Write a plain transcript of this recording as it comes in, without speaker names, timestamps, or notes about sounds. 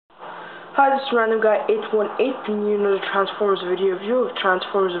Hi, this is Random Guy 818, and you know the Transformers video review of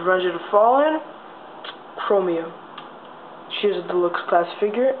Transformers Revenge of the Fallen, Chromia. She is a deluxe class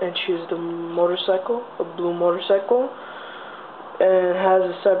figure, and she is the motorcycle, a blue motorcycle, and has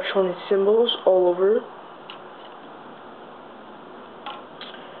the Cybertronic symbols all over.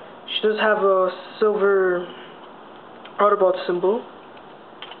 She does have a silver Autobot symbol,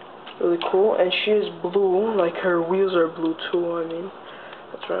 really cool, and she is blue, like her wheels are blue too, I mean.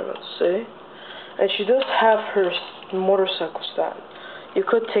 That's what I'm about to say. And she does have her motorcycle stand. You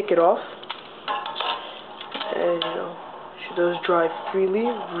could take it off. And, you know, she does drive freely.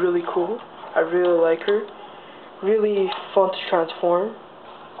 Really cool. I really like her. Really fun to transform.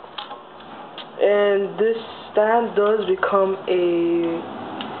 And this stand does become a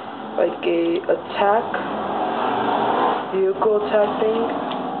vehicle attack thing.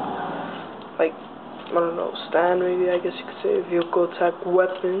 Like, I don't know, stand maybe, I guess you could say, vehicle attack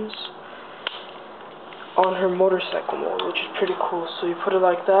weapons on her motorcycle mode, which is pretty cool. So you put it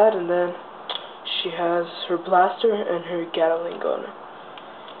like that, and then she has her blaster and her Gatling gun.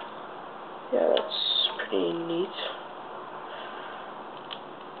 Yeah, that's pretty neat.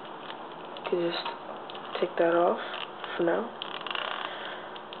 You can just take that off for now.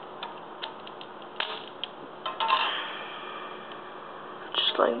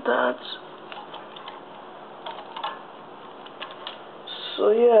 Just like that. So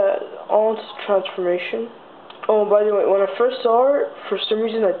yeah, on to transformation. Oh, by the way, when I first saw her, for some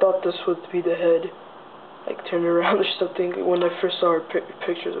reason I thought this would be the head, like turned around or something, when I first saw her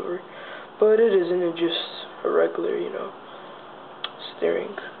pictures of her. But it isn't, it's just a regular, you know,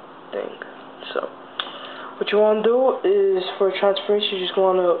 steering thing. So, what you want to do is, for a transformation, you just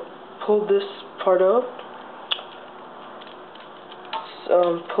want to pull this part up,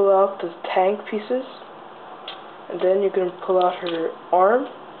 pull out the tank pieces, and then you're going to pull out her arm,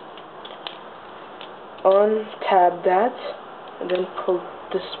 untab that, and then pull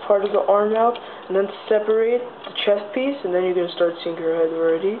this part of the arm out, and then separate the chest piece, and then you're going to start seeing her head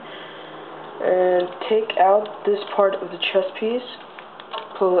already. And take out this part of the chest piece,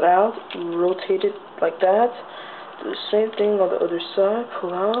 pull it out, rotate it like that, do the same thing on the other side,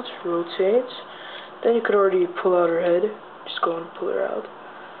 pull out, rotate, then you could already pull out her head, just go and pull her out.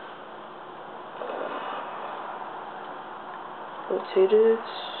 Rotate it.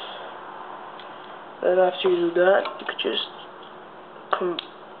 Then after you do that, you could just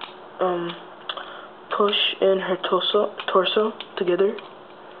push in her torso together. You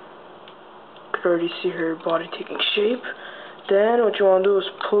could already see her body taking shape. Then what you want to do is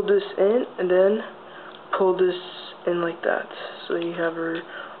pull this in, and then pull this in like that, so you have her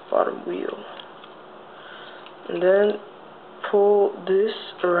bottom wheel. And then pull this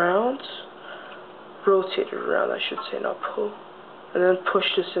around, rotate it around, I should say, not pull. And then push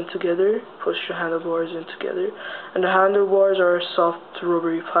this in together, push the handlebars in together. And the handlebars are soft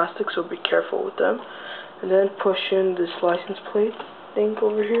rubbery plastic, so be careful with them. And then push in this license plate thing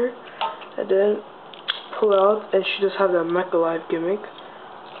over here, and then pull out, and she does have that Mecha Live gimmick.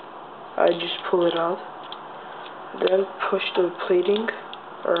 I just pull it out. Then push the plating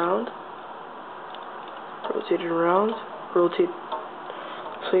around, rotate it around, rotate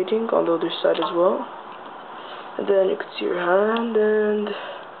plating on the other side as well. And then you can see her hand, and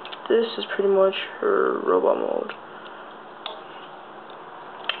this is pretty much her robot mode.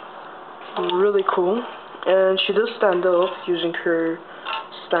 Really cool. And she does stand up using her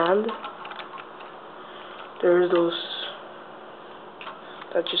stand. There's those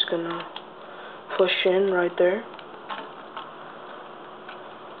that's just gonna push in right there.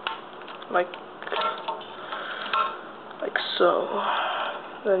 Like so.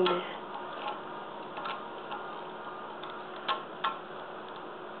 Then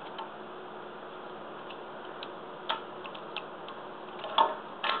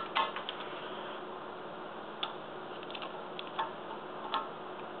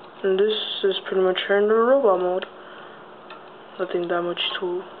and this is pretty much her in the robot mode. Nothing that much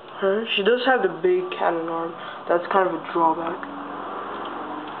to her. She does have the big cannon arm. That's kind of a drawback.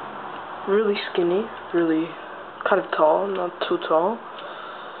 Really skinny. Really kind of tall. Not too tall.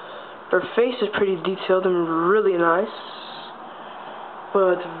 Her face is pretty detailed and really nice.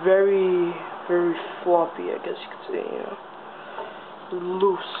 But very, very floppy, I guess you could say, you know.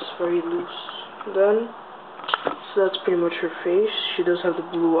 Loose. Very loose. Then, so that's pretty much her face. She does have the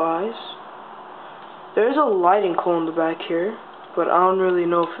blue eyes. There is a lighting cone in the back here, but I don't really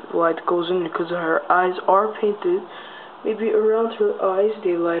know if the light goes in because her eyes are painted. Maybe around her eyes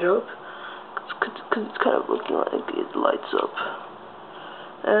they light up, because it's kind of looking like it lights up.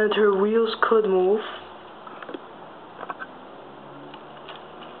 And her wheels could move.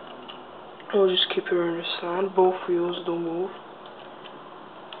 We'll just keep her in her stand. Both wheels don't move.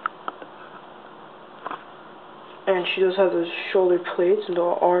 And she does have the shoulder plates and the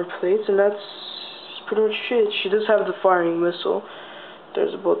arm plates, and that's pretty much it. She does have the firing missile.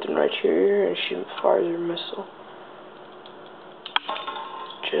 There's a button right here, and she fires her missile.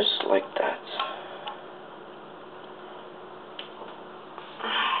 Just like that.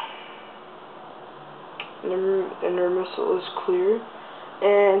 And her missile is clear.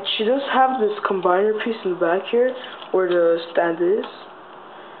 And she does have this combiner piece in the back here, where the stand is.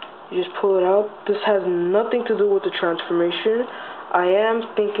 You just pull it out. This has nothing to do with the transformation. I am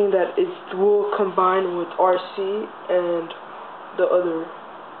thinking that it will combine with RC and the other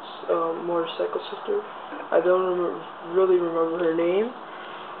motorcycle sister. I don't really remember her name,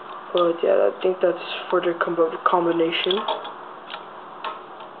 but yeah, I think that's for the combination.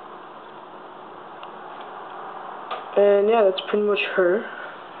 And yeah, that's pretty much her.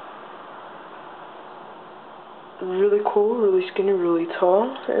 Really cool, really skinny, really tall,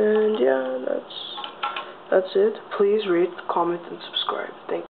 and yeah, that's it. Please rate, comment, and subscribe.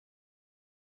 Thank you.